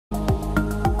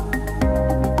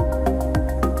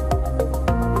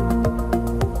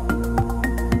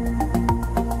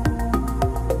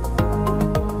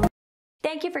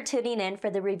Thank you for tuning in for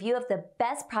the review of the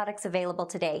best products available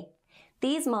today.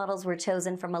 These models were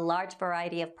chosen from a large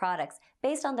variety of products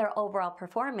based on their overall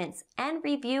performance and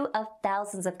review of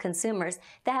thousands of consumers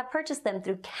that have purchased them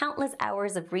through countless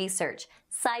hours of research,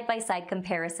 side-by-side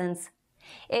comparisons.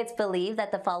 It's believed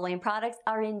that the following products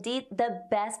are indeed the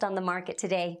best on the market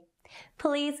today.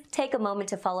 Please take a moment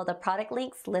to follow the product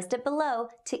links listed below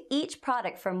to each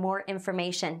product for more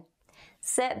information.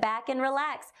 Sit back and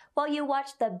relax while you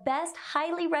watch the best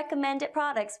highly recommended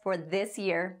products for this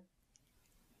year.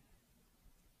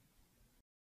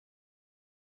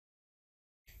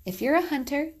 If you're a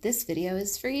hunter, this video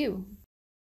is for you.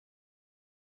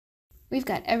 We've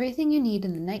got everything you need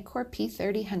in the Nitecore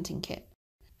P30 hunting kit.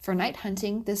 For night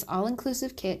hunting, this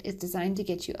all-inclusive kit is designed to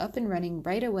get you up and running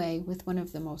right away with one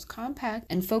of the most compact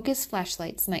and focused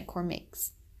flashlights Nitecore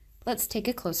makes. Let's take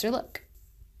a closer look.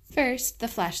 First, the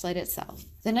flashlight itself.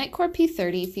 The Nitecore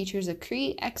P30 features a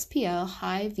Cree XPL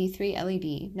high V3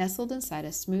 LED nestled inside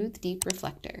a smooth, deep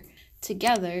reflector.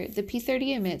 Together, the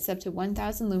P30 emits up to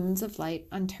 1,000 lumens of light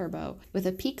on turbo with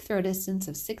a peak throw distance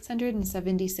of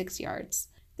 676 yards.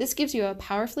 This gives you a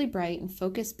powerfully bright and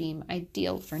focused beam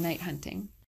ideal for night hunting.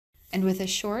 And with a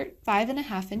short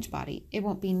 5.5-inch body, it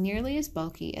won't be nearly as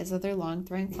bulky as other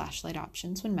long-throwing flashlight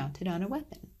options when mounted on a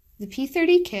weapon. The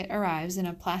P30 kit arrives in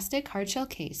a plastic hardshell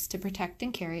case to protect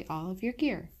and carry all of your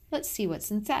gear. Let's see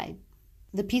what's inside.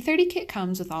 The P30 kit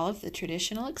comes with all of the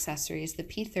traditional accessories the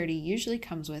P30 usually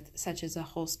comes with, such as a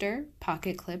holster,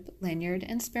 pocket clip, lanyard,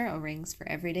 and spare O-rings for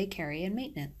everyday carry and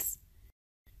maintenance.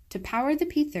 To power the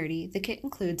P30, the kit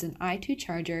includes an i2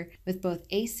 charger with both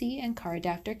AC and car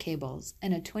adapter cables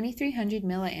and a 2300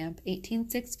 mAh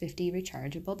 18650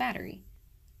 rechargeable battery.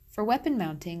 For weapon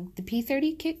mounting, the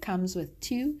P30 kit comes with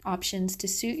two options to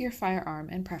suit your firearm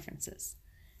and preferences.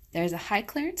 There's a high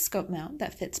clearance scope mount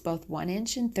that fits both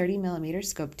 1-inch and 30mm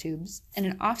scope tubes, and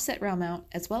an offset rail mount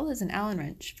as well as an Allen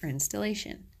wrench for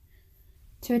installation.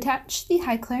 To attach the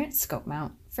high clearance scope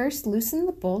mount, first loosen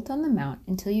the bolt on the mount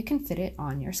until you can fit it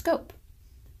on your scope.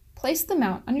 Place the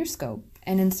mount on your scope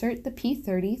and insert the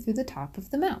P30 through the top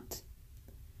of the mount.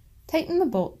 Tighten the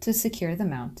bolt to secure the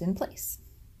mount in place.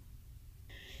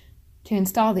 To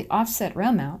install the offset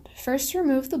rail mount, first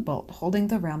remove the bolt holding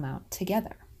the rail mount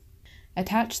together.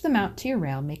 Attach the mount to your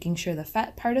rail, making sure the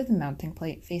fat part of the mounting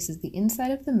plate faces the inside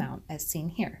of the mount as seen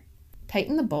here.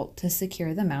 Tighten the bolt to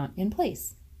secure the mount in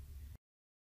place.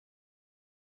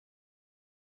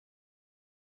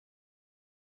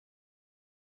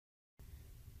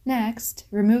 Next,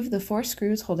 remove the 4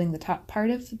 screws holding the top part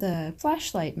of the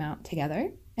flashlight mount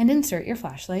together and insert your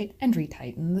flashlight and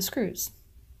retighten the screws.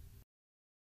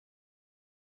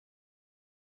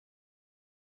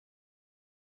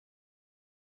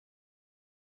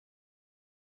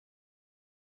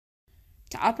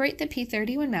 To operate the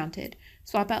P30 when mounted,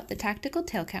 swap out the tactical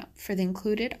tail cap for the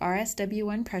included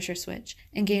RSW1 pressure switch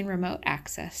and gain remote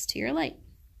access to your light.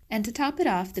 And to top it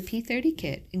off, the P30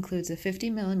 kit includes a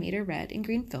 50mm red and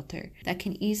green filter that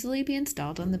can easily be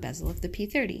installed on the bezel of the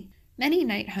P30. Many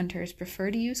night hunters prefer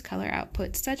to use color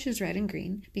outputs such as red and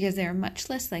green because they are much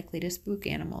less likely to spook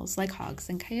animals like hogs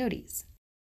and coyotes.